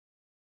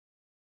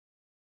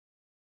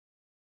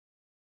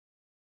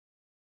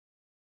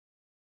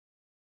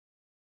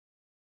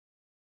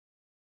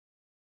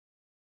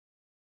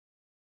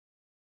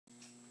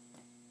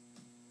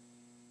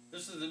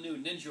This is the new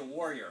Ninja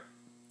Warrior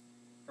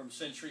from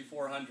Century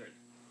 400.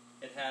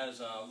 It has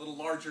a little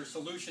larger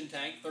solution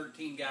tank,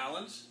 13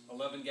 gallons,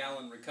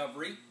 11-gallon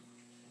recovery,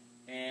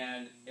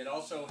 and it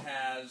also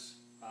has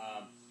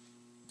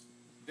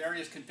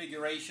various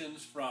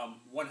configurations from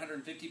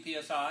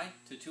 150 psi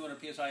to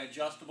 200 psi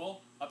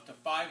adjustable, up to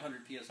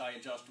 500 psi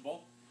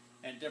adjustable,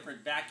 and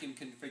different vacuum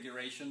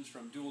configurations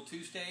from dual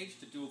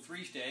 2-stage to dual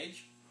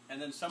 3-stage, and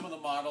then some of the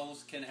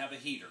models can have a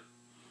heater.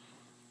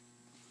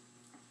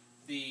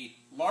 The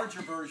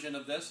larger version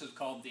of this is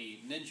called the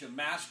Ninja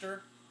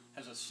Master,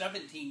 has a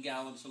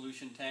 17-gallon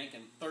solution tank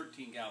and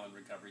 13-gallon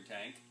recovery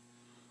tank.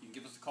 You can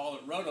give us a call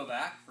at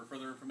Rotovac for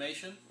further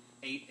information,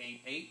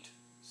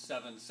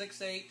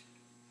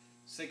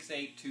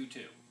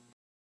 888-768-6822.